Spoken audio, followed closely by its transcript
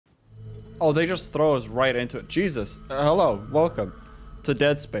Oh, they just throw us right into it. Jesus. Hello. Welcome to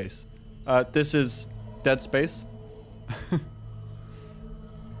Dead Space. This is Dead Space.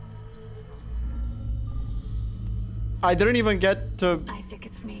 I didn't even get to... Isaac,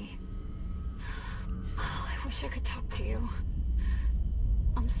 it's me. Oh, I wish I could talk to you.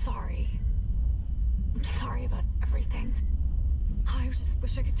 I'm sorry. I'm sorry about everything. I just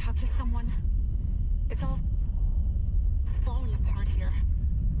wish I could talk to someone. It's all falling apart here.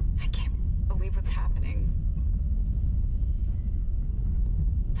 I can't believe what's happening.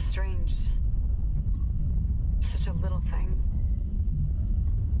 Strange. Such a little thing.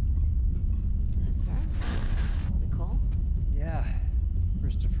 That's her? Nicole? Yeah.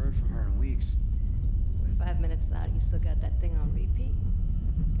 First deferred from her in weeks. We're 5 minutes out. You still got that thing on repeat?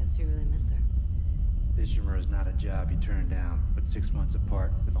 Guess you really miss her. Ishimura is not a job you turn down, but 6 months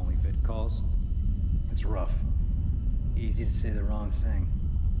apart with only vid calls. It's rough. Easy to say the wrong thing.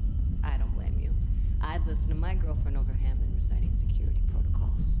 I don't blame you. I'd listen to my girlfriend over Hammond reciting security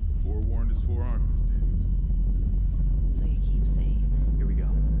protocols. Forewarned is forearmed, Miss Davis. So you keep saying. Here we go.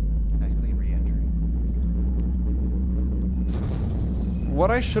 Nice clean re-entry. What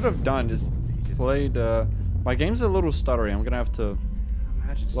I should have done is played... my game's a little stuttery. I'm gonna have to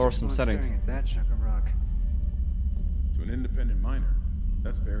lower some settings. At that chunk of rock. To an independent miner,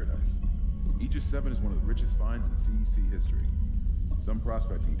 that's paradise. Aegis 7 is one of the richest finds in CEC history. Some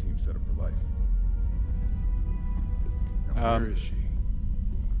prospecting team set up for life. Now, where is she?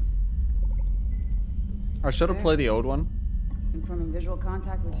 I should have played the old one. Confirming visual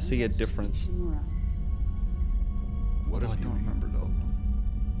contact with See a difference. What I don't remember the old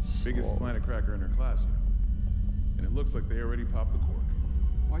one. Biggest planet cracker in her class, and it looks like they already popped the cork.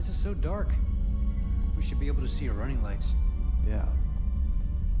 Why is it so dark? We should be able to see her running lights. Yeah.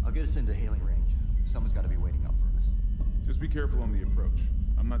 I'll get us into hailing range. Someone's got to be waiting up for us. Just be careful on the approach.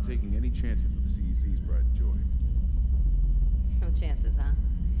 I'm not taking any chances with the CEC's pride and joy. No chances, huh?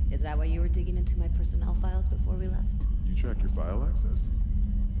 Is that why you were digging into my personnel files before we left? You check your file access.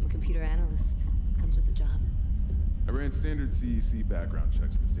 I'm a computer analyst. Comes with the job. I ran standard CEC background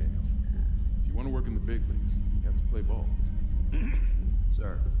checks, Miss Daniels. If you want to work in the big leagues, you have to play ball.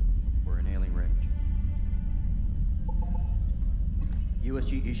 Sir, we're in hailing range.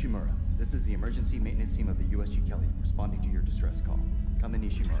 USG Ishimura, this is the emergency maintenance team of the USG Kelly, responding to your distress call. Come in,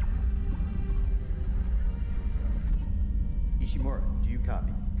 Ishimura. Ishimura, do you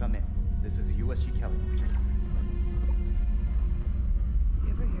copy? Come in. This is the USG Kelly. You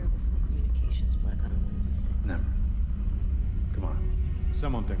ever hear of a full communications blackout on one of these things? Never. Come on.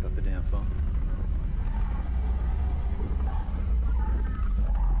 Someone pick up the damn phone.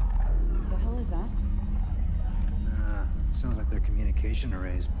 The hell is that? Sounds like their communication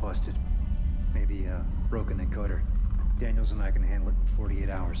array is busted. Maybe a broken encoder. Daniels and I can handle it in 48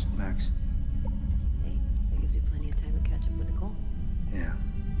 hours, max. Hey, that gives you plenty of time to catch up with Nicole. Yeah,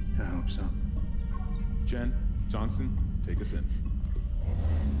 I hope so. Jen, Johnson, take us in.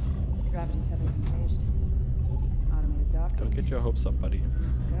 Gravity's heavily engaged. Automated dock. Don't get your hopes up, buddy.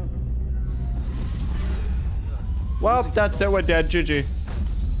 Let's go. Well, that's it. We're dead. GG.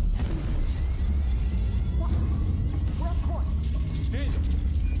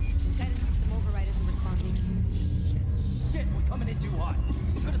 Guidance system override isn't responding. Shit, we're coming in too hot.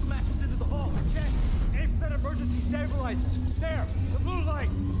 He's gonna smash us into the hull. Check! Aim for that emergency stabilizer. There! The blue light!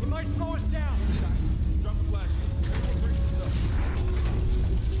 It might slow us down. Drop the flash.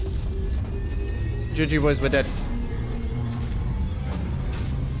 GG boys, we're dead.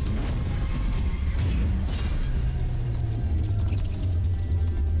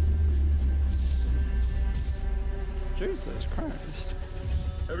 Jesus Christ.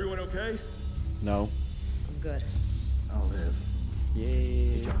 Everyone okay? No. I'm good. I'll live.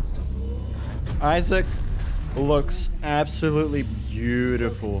 Yay. Johnston. Isaac looks absolutely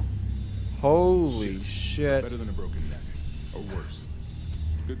beautiful. Holy shit. Better than a broken neck. Or worse.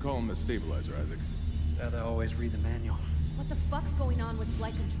 Good call on the stabilizer, Isaac. Gotta always read the manual. What the fuck's going on with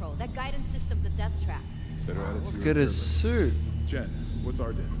flight control? That guidance system's a death trap. Better add it to Look your at his observer. suit. Jen, what's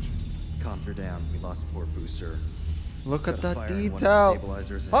our damage? Calmed her down. We lost a port booster. Look at Got a that fire in one of the detail.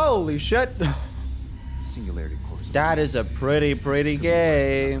 stabilizers and Holy shit. the singularity cores. That is a pretty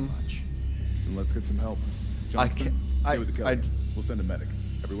game. Then let's get some help. I Johnston, can't- stay with the Kelly. We'll send a medic.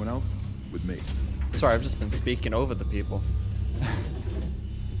 Everyone else, with me. Sorry, I've just been speaking over the people.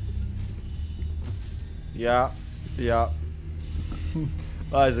 Yeah.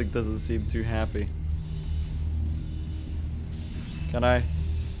 Isaac doesn't seem too happy. Can I?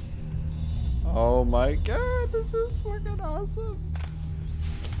 Oh my god, this is fucking awesome.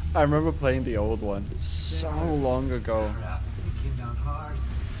 I remember playing the old one so long ago. It came down hard.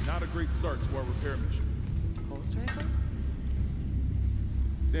 Not Not a great start to our repair mission. Pulse rifles?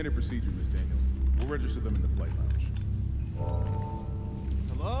 Standard procedure, Miss Daniels. We'll register them in the flight lounge.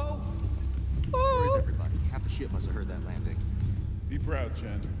 Hello? Where is everybody? Half the ship must have heard that landing. Be proud,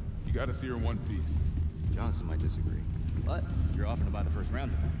 Chen. You got us here in one piece. Johnson might disagree. But you're offering to buy the first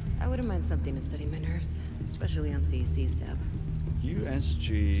round tonight. I wouldn't mind something to steady my nerves, especially on CEC's tab.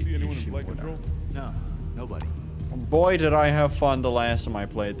 USG. See anyone in flight Ishimura. control? No, nobody. Boy, did I have fun the last time I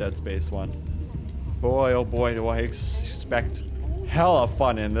played Dead Space 1. Boy, oh boy, do I expect hella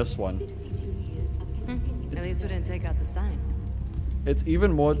fun in this one. At least we didn't take out the sign. It's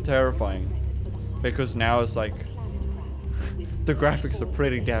even more terrifying because now it's like the graphics are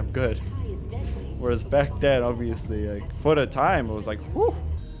pretty damn good. Whereas back then, obviously, like for the time, it was like, whew.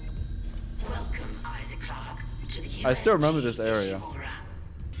 I still remember this area,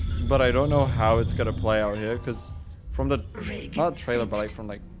 but I don't know how it's gonna play out here because from the not trailer, but like from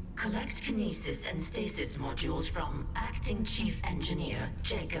like. Collect kinesis and stasis modules from Acting Chief Engineer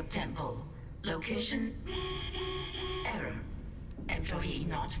Jacob Temple. Location? Error. Employee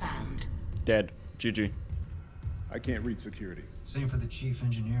not found. Dead. GG. I can't reach security. Same for the chief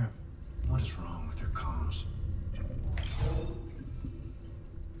engineer. What is wrong with their comms?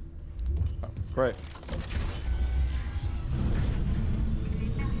 Oh, great.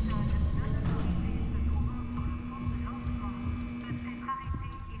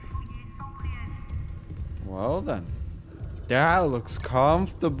 Well then. That looks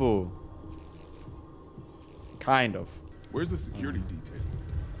comfortable. Kind of. Where's the security detail?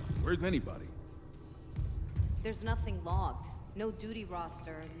 Where's anybody? There's nothing logged. No duty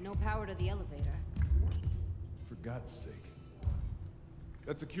roster, no power to the elevator. For God's sake.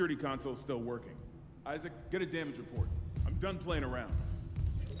 That security console's still working. Isaac, get a damage report. I'm done playing around.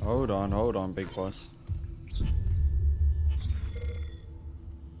 Hold on, big boss.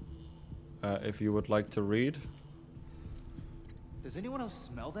 If you would like to read. Does anyone else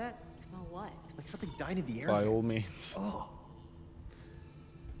smell that? Smell what? Like something died in the air. By vents. all means. Oh.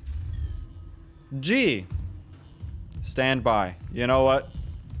 G. Stand by. You know what?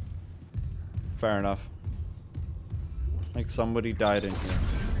 Fair enough. Like somebody died in here.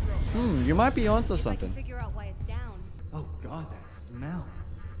 You might be onto I can something. figure out why it's down. Oh God, that smell.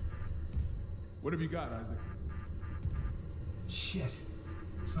 What have you got, Isaac? Shit.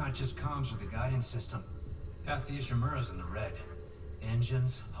 It's not just comms or the guidance system. Half the Ishimura's in the red.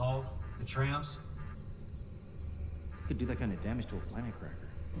 Engines, hull, the trams. Could do that kind of damage to a planet cracker.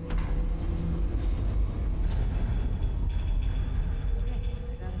 Okay,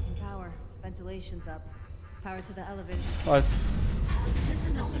 I got us some power. Ventilation's up. Power to the elevator. What? Hazardous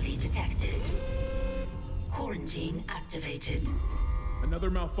anomaly detected. Quarantine activated. Another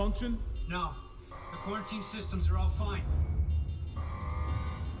malfunction? No. The quarantine systems are all fine.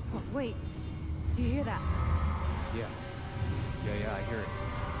 Oh, wait. Do you hear that? Yeah. Yeah, I hear it.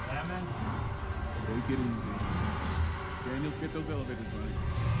 Batman? Take it easy. Daniels, get those elevators running.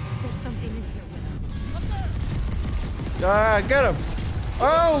 There's something in here with him. Ah, get him!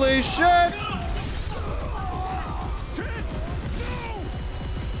 Holy shit!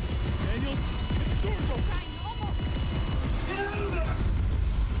 Daniels, get the doors open!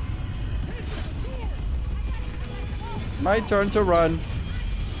 My turn to run.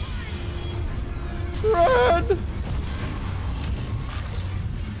 Run!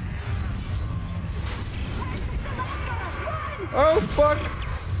 Oh fuck!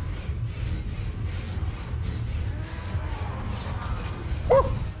 Woo!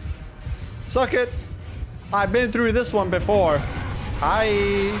 Suck it! I've been through this one before. Hi.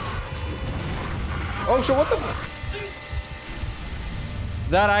 Oh shit! What the?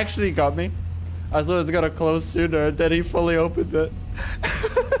 That actually got me. I thought it was gonna close sooner. Then he fully opened it.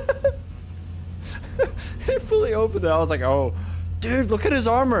 He fully opened it. I was like, oh, dude, look at his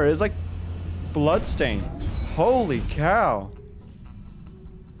armor. It's like bloodstained. Holy cow.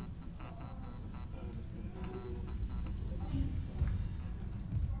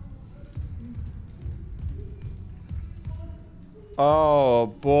 Oh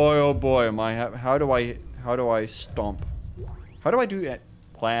boy, how do I stomp? How do I do it?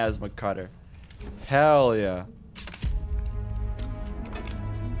 Plasma cutter. Hell yeah.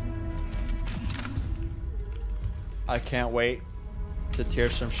 I can't wait to tear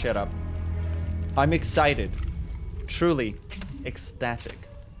some shit up. I'm excited. Truly ecstatic.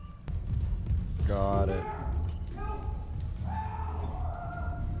 Got it.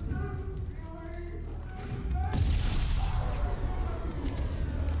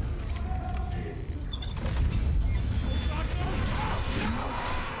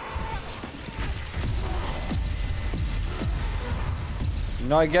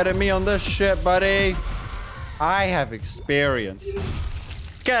 not getting me on this shit, buddy. I have experience.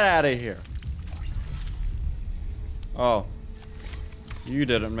 Get out of here. Oh. You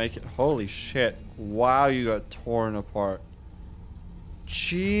didn't make it. Holy shit. Wow, you got torn apart.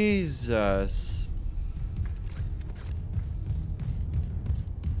 Jesus.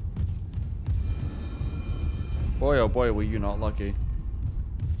 Boy, oh boy, were you not lucky.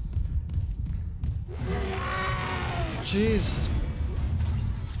 Jeez.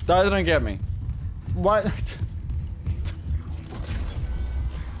 That didn't get me. What?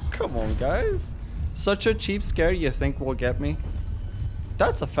 Come on, guys. Such a cheap scare you think will get me?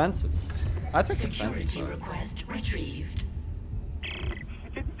 That's offensive. I take offense. Security request retrieved.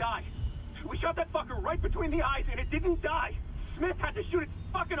 It didn't die. We shot that fucker right between the eyes and it didn't die. Smith had to shoot its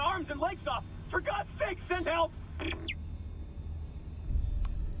fucking arms and legs off. For God's sake, send help!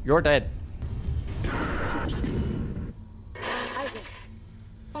 You're dead. Isaac.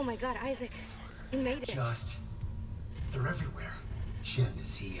 Oh my God, Isaac. You made it. They're everywhere. Shin,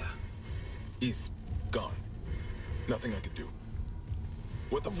 is he, He's gone. Nothing I could do.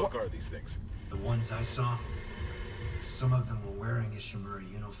 What the fuck are these things? The ones I saw, some of them were wearing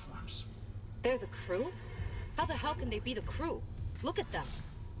Ishimura uniforms. They're the crew? How the hell can they be the crew? Look at them.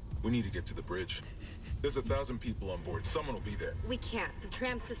 We need to get to the bridge. There's 1,000 people on board. Someone will be there. We can't. The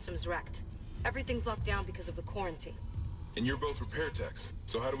tram system's wrecked. Everything's locked down because of the quarantine. And you're both repair techs.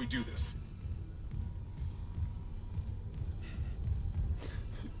 So how do we do this?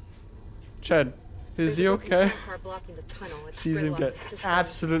 Chad, is he okay? Sees him get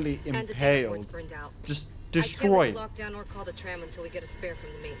absolutely impaled. impaled. Just destroyed. I can't lock down or call the tram until we get a spare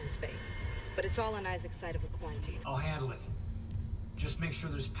from the maintenance bay. But it's all on Isaac's side of the quarantine. I'll handle it. Just make sure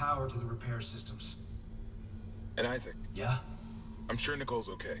there's power to the repair systems. And Isaac? Yeah? I'm sure Nicole's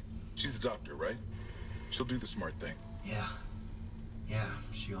okay. She's a doctor, right? She'll do the smart thing. Yeah. Yeah,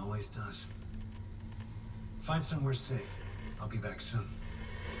 she always does. Find somewhere safe. I'll be back soon.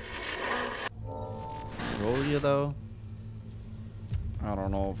 Roll you though? I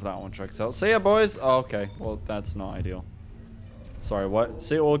don't know if that one checks out. See ya, boys. Oh, okay. Well, that's not ideal. Sorry, what?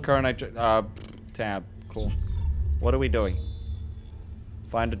 See old current tab. Cool. What are we doing?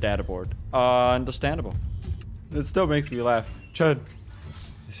 Find a data board. Understandable. It still makes me laugh. Chud,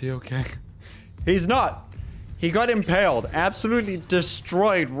 is he okay? He's not. He got impaled. Absolutely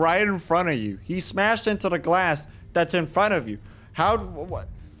destroyed right in front of you. He smashed into the glass that's in front of you. How? What?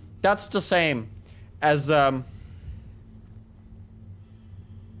 That's the same as I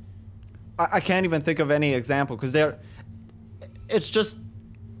can't even think of any example because it's just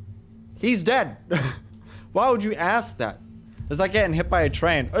he's dead. Why would you ask that? It's like getting hit by a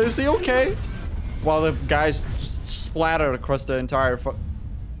train. Oh, is he okay? While the guys just splattered across the entire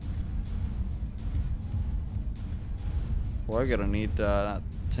we're gonna need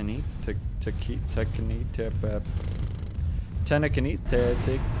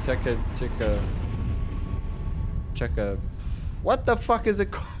what the fuck is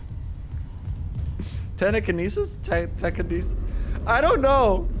it called? Telekinesis? Telekinesis? I don't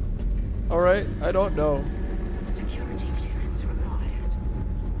know. Alright, I don't know. Security clearance required.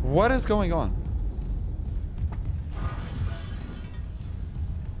 What is going on?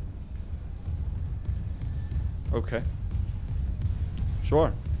 Okay.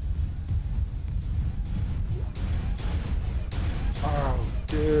 Sure. Oh,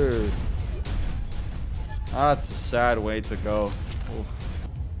 dude. That's a sad way to go. Ooh.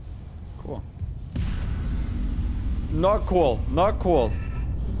 Cool. Not cool. Not cool.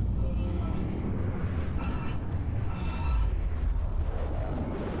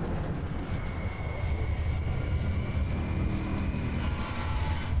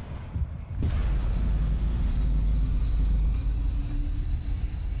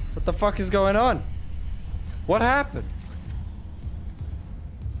 What the fuck is going on? What happened?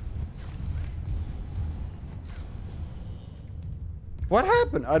 What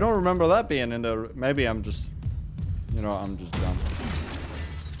happened? I don't remember that being in the... Maybe I'm just... You know, I'm just dumb.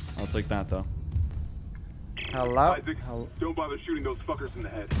 I'll take that, though. Hello? Isaac, don't bother shooting those fuckers in the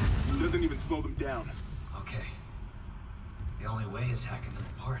head. It doesn't even slow them down. Okay. The only way is hacking them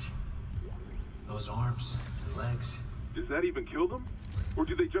apart. Those arms, the legs. Does that even kill them? Or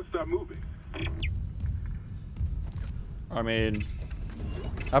do they just stop moving? I mean...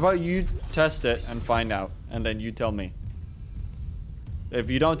 How about you test it and find out, and then you tell me. If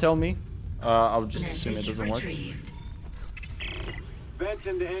you don't tell me, I'll just assume it doesn't work. Vent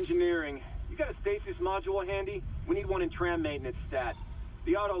into engineering. You got a stasis module handy? We need one in tram maintenance stat.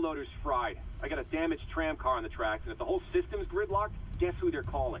 The autoloader's fried. I got a damaged tram car on the tracks, and if the whole system's gridlocked, guess who they're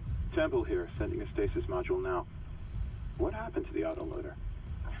calling? Temple here, sending a stasis module now. What happened to the autoloader?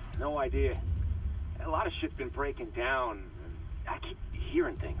 No idea. A lot of shit's been breaking down. I keep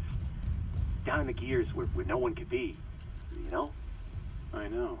hearing things. Down in the gears where no one could be. You know? I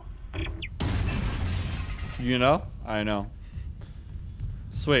know. You know? I know.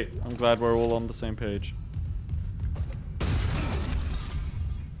 Sweet. I'm glad we're all on the same page.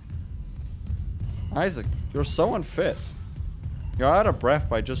 Isaac, you're so unfit. You're out of breath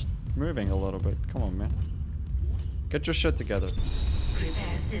by just moving a little bit. Come on, man. Get your shit together.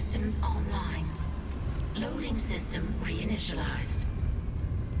 Repair systems online. Loading system reinitialized.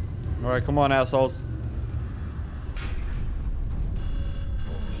 Alright, come on, assholes.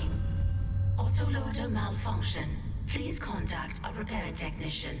 Autoloader malfunction. Please contact a repair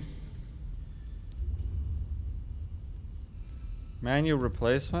technician. Manual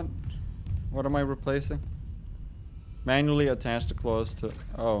replacement? What am I replacing? Manually attach the claws to...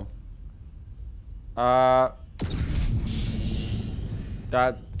 Oh.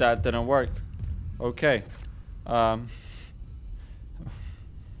 That didn't work. Okay. Oh,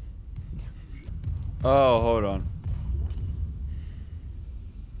 hold on.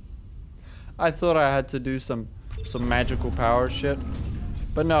 I thought I had to do some magical power shit.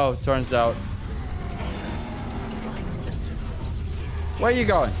 But no, turns out. Where are you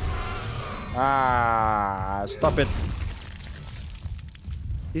going? Ah, stop it.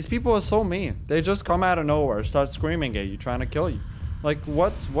 These people are so mean. They just come out of nowhere, start screaming at you, trying to kill you. Like,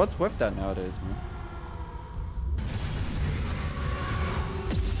 what's with that nowadays, man?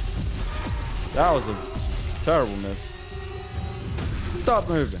 That was a terrible miss. Stop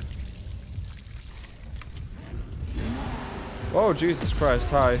moving. Oh, Jesus Christ,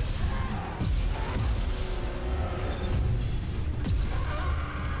 hi.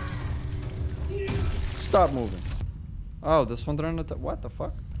 Stop moving. Oh, this one didn't attack. What the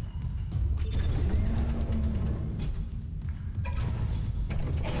fuck?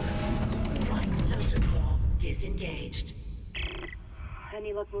 Right loader claw disengaged.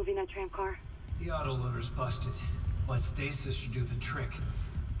 Any luck moving that tram car? The autoloader's busted, but stasis should do the trick.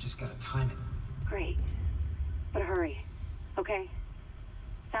 Just gotta time it. Great. But hurry. Okay?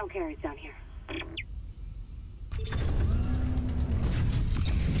 Sound carries down here.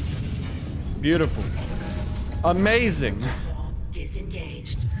 Beautiful. Amazing.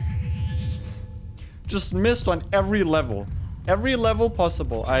 Disengaged. Just missed on every level. Every level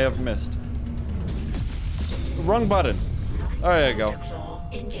possible I have missed. Wrong button. Oh, there you go.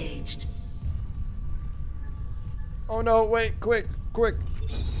 Engaged. Oh no, wait, quick, quick.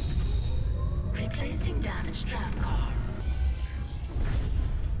 Replacing damaged tram car.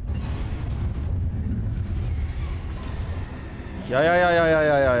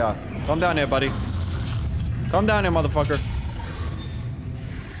 Yeah. Calm down here, buddy. Calm down here, motherfucker.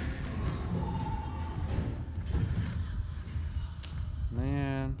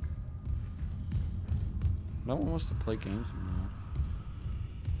 Man. No one wants to play games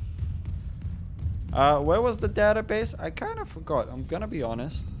anymore. Where was the database? I kind of forgot. I'm gonna be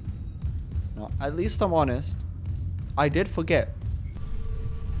honest. No, at least I'm honest. I did forget.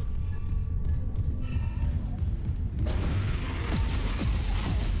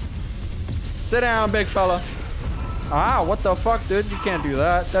 Sit down, big fella. Ah, what the fuck, dude? You can't do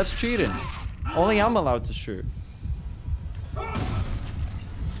that. That's cheating. Only I'm allowed to shoot.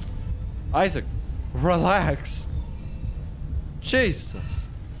 Isaac, relax. Jesus.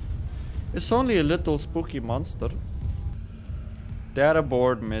 It's only a little spooky monster. Data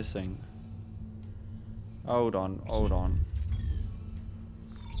board missing. Hold on. Hold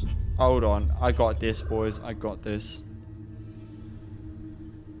on. I got this, boys. I got this.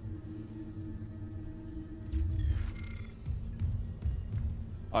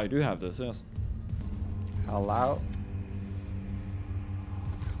 I do have this, yes. Hello?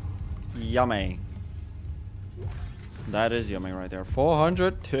 Yummy. That is yummy right there.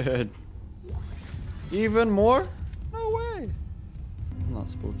 400? Dude. Even more? No way. Not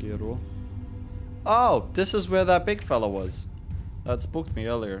spooky at all. Oh, this is where that big fella was. That spooked me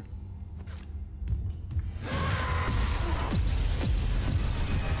earlier.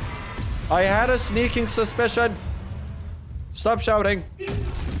 I had a sneaking suspicion. Stop shouting.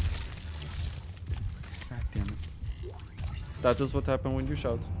 God damn it. That is what happened when you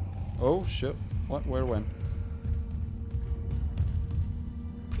shout. Oh shit. What? Where? When?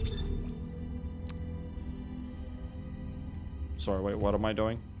 Sorry, wait, what am I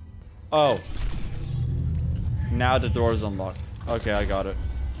doing? Oh. Now the door's unlocked. Okay, I got it.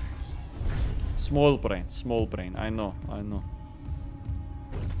 Small brain, I know.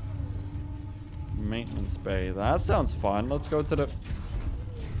 Maintenance bay. That sounds fun. Let's go to the...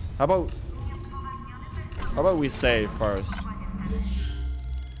 How about we save first?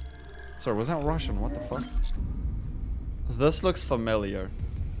 Sorry, was that Russian? What the fuck? This looks familiar.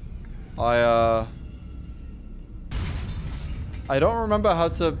 I don't remember how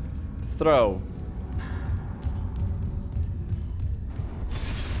to throw.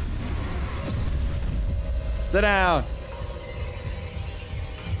 Sit down.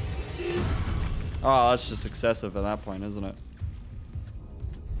 Oh, that's just excessive at that point, isn't it?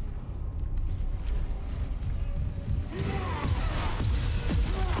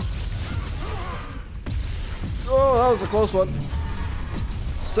 Oh, that was a close one.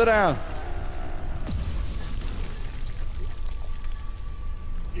 Sit down.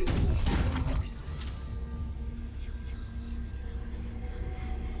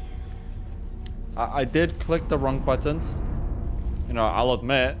 I did click the wrong buttons. You know, I'll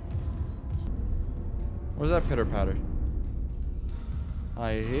admit. Where's that pitter patter?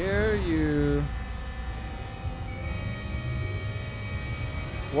 I hear you.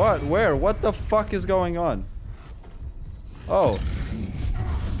 What? Where? What the fuck is going on? Oh.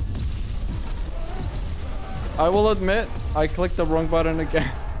 I will admit, I clicked the wrong button again.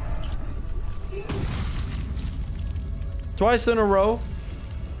 Twice in a row.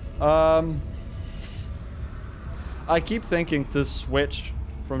 I keep thinking to switch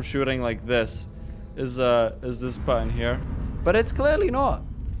from shooting like this is this button here, but it's clearly not.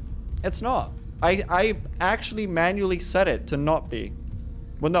 It's not. I actually manually set it to not be.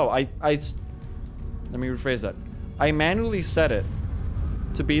 Well, no, let me rephrase that. I manually set it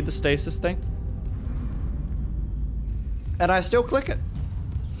to be the stasis thing, and I still click it,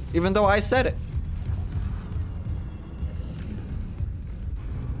 even though I set it.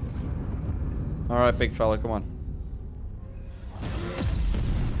 All right, big fella, come on.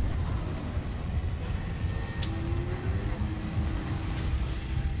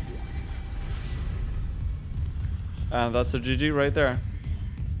 And that's a GG right there.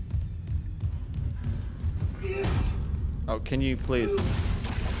 Oh, can you please?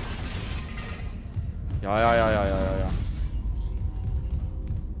 Yeah.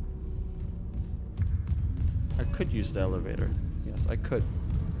 I could use the elevator. Yes, I could.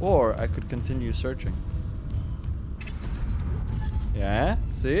 Or I could continue searching. Yeah,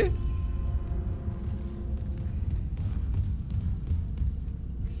 see?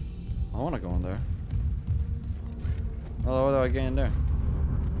 I want to go in there. Oh, what do I get in there?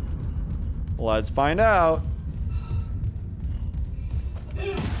 Let's find out.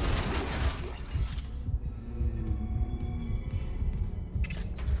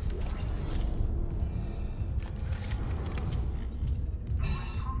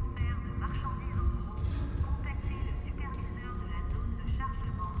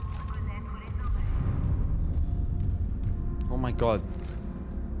 Oh my god.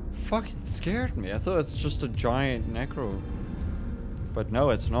 Fucking scared me. I thought it's just a giant necro. But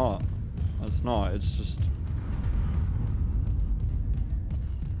no, it's not. It's not. It's just...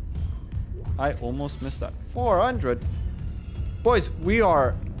 I almost missed that. 400? Boys, we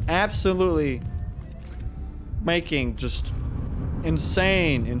are absolutely making just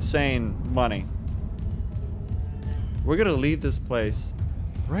insane money. We're gonna leave this place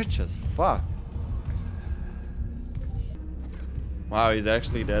rich as fuck. Wow, he's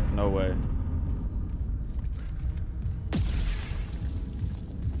actually dead? No way.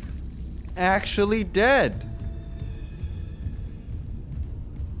 Actually dead.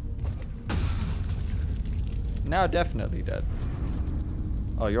 Now definitely dead.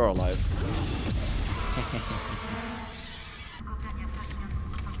 Oh, you're alive.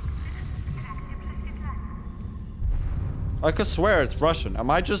 I could swear it's Russian.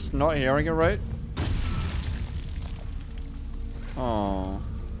 Am I just not hearing it right? Oh.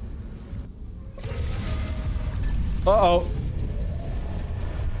 Uh-oh.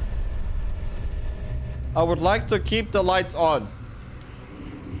 I would like to keep the lights on.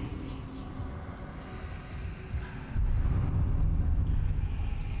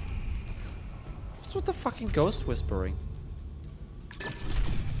 What's with the fucking ghost whispering?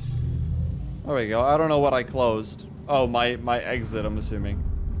 There we go. I don't know what I closed. Oh, my exit, I'm assuming.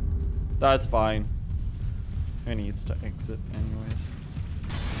 That's fine. Who needs to exit anyways?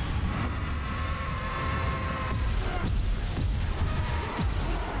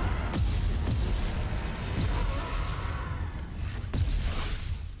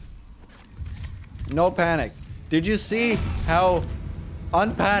 No panic. Did you see how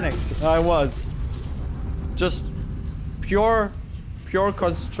unpanicked I was? Just pure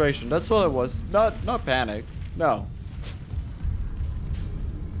concentration. That's all it was. Not panic. No.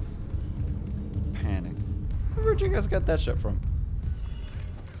 Panic. Where'd you guys get that shit from?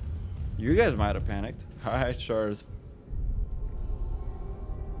 You guys might have panicked. I sure as...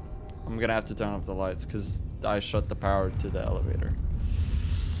 I'm gonna have to turn off the lights because I shut the power to the elevator.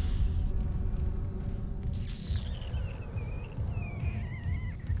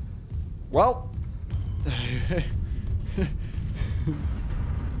 Well.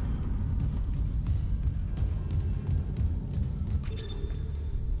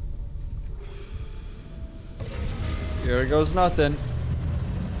 Here goes nothing.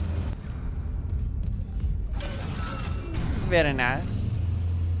 Very nice.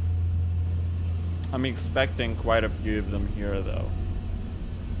 I'm expecting quite a few of them here, though.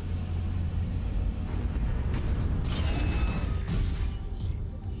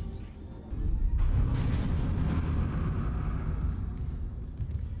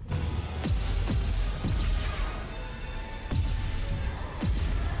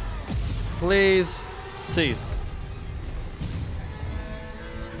 Please cease.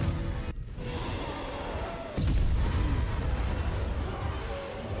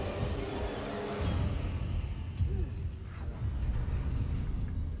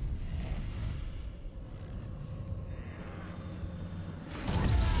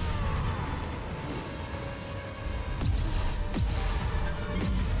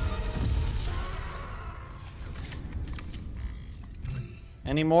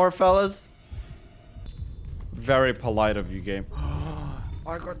 Any more, fellas? Very polite of you, game.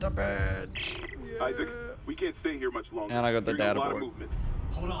 I got the badge. Yeah. Isaac, we can't stay here much longer. And I got the There's data a lot board. of movement.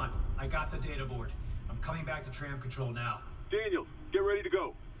 Hold on. I got the data board. I'm coming back to tram control now. Daniel, get ready to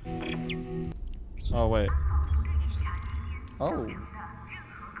go. Oh, wait. Oh.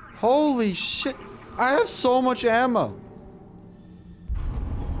 Holy shit. I have so much ammo.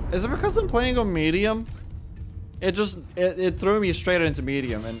 Is it because I'm playing on medium? It threw me straight into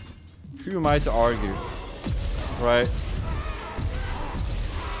medium, and who am I to argue? Right?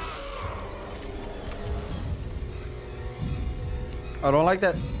 I don't like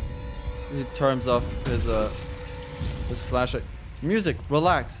that he turns off his flashlight. Music,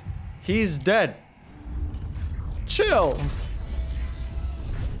 relax. He's dead. Chill.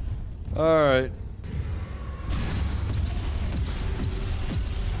 Alright.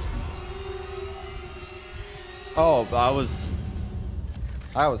 Oh,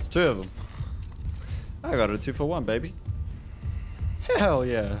 I was two of them. I got a 2-for-1, baby. Hell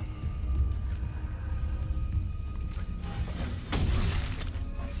yeah.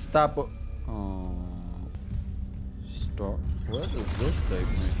 Stop. Oh. Start. What does this take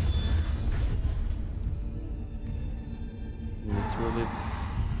me? Literally.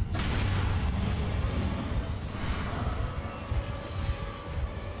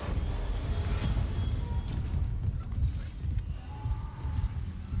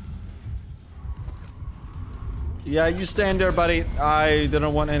 Yeah, you stand there, buddy. I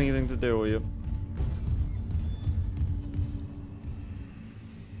didn't want anything to do with you.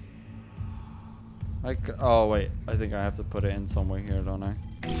 Like, oh wait, I think I have to put it in somewhere here, don't I?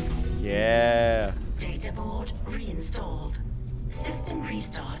 Yeah. Data board reinstalled. System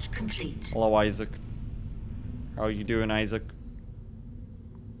restart complete. Hello, Isaac. How are you doing, Isaac?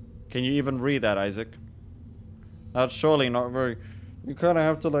 Can you even read that, Isaac? That's surely not very... You kind of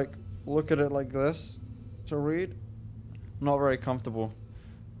have to, like, look at it like this to read. Not very comfortable.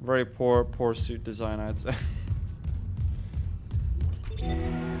 Very poor suit design, I'd say.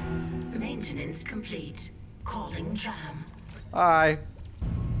 Maintenance complete. Calling tram. Hi.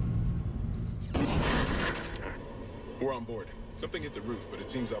 We're on board. Something hit the roof, but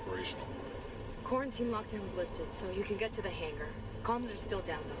it seems operational. Quarantine lockdown was lifted, so you can get to the hangar. Comms are still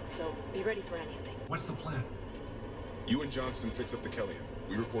down though, so be ready for anything. What's the plan? You and Johnston fix up the Kellyan.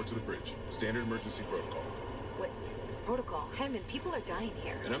 We report to the bridge. Standard emergency protocol. What? Protocol? Hammond, people are dying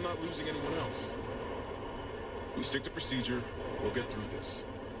here. And I'm not losing anyone else. We stick to procedure. We'll get through this.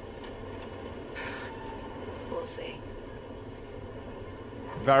 We'll see.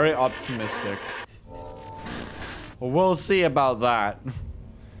 Very optimistic. We'll see about that.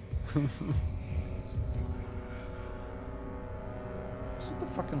 What's with the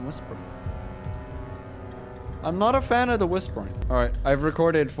fucking whispering? I'm not a fan of the whispering. Alright, I've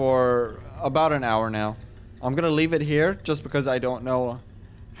recorded for about an hour now. I'm gonna leave it here just because I don't know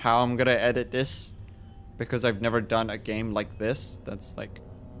how I'm gonna edit this. Because I've never done a game like this. That's like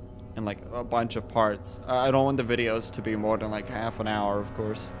in like a bunch of parts. I don't want the videos to be more than like half an hour, of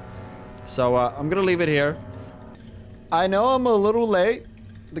course. So I'm gonna leave it here. I know I'm a little late.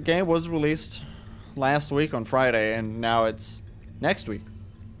 The game was released last week on Friday, and now it's next week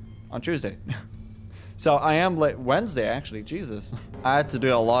on Tuesday. So I am late. Wednesday, actually. Jesus. I had to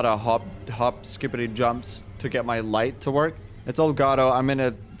do a lot of hop, skippity jumps to get my light to work. It's Elgato. I'm in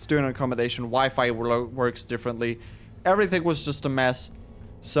a student accommodation. Wi-Fi works differently. Everything was just a mess.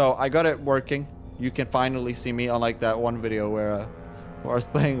 So I got it working. You can finally see me, unlike that one video where I was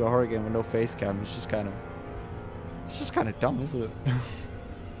playing a horror game with no face cam. It's just kind of dumb, isn't it?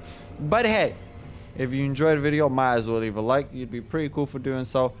 But hey, if you enjoyed the video, might as well leave a like. You'd be pretty cool for doing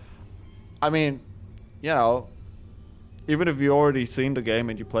so. I mean, you know, even if you already seen the game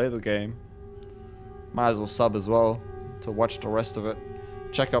and you play the game, might as well sub as well to watch the rest of it.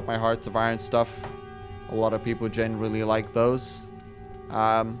 Check out my Hearts of Iron stuff. A lot of people generally like those.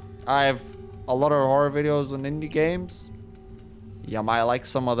 I have a lot of horror videos on indie games. You might like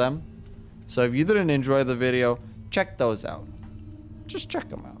some of them. So if you didn't enjoy the video, check those out. Just check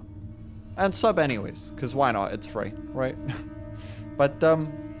them out. And sub anyways, because why not? It's free, right? But,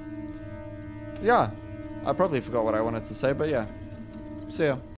 yeah. I probably forgot what I wanted to say, but yeah. See ya.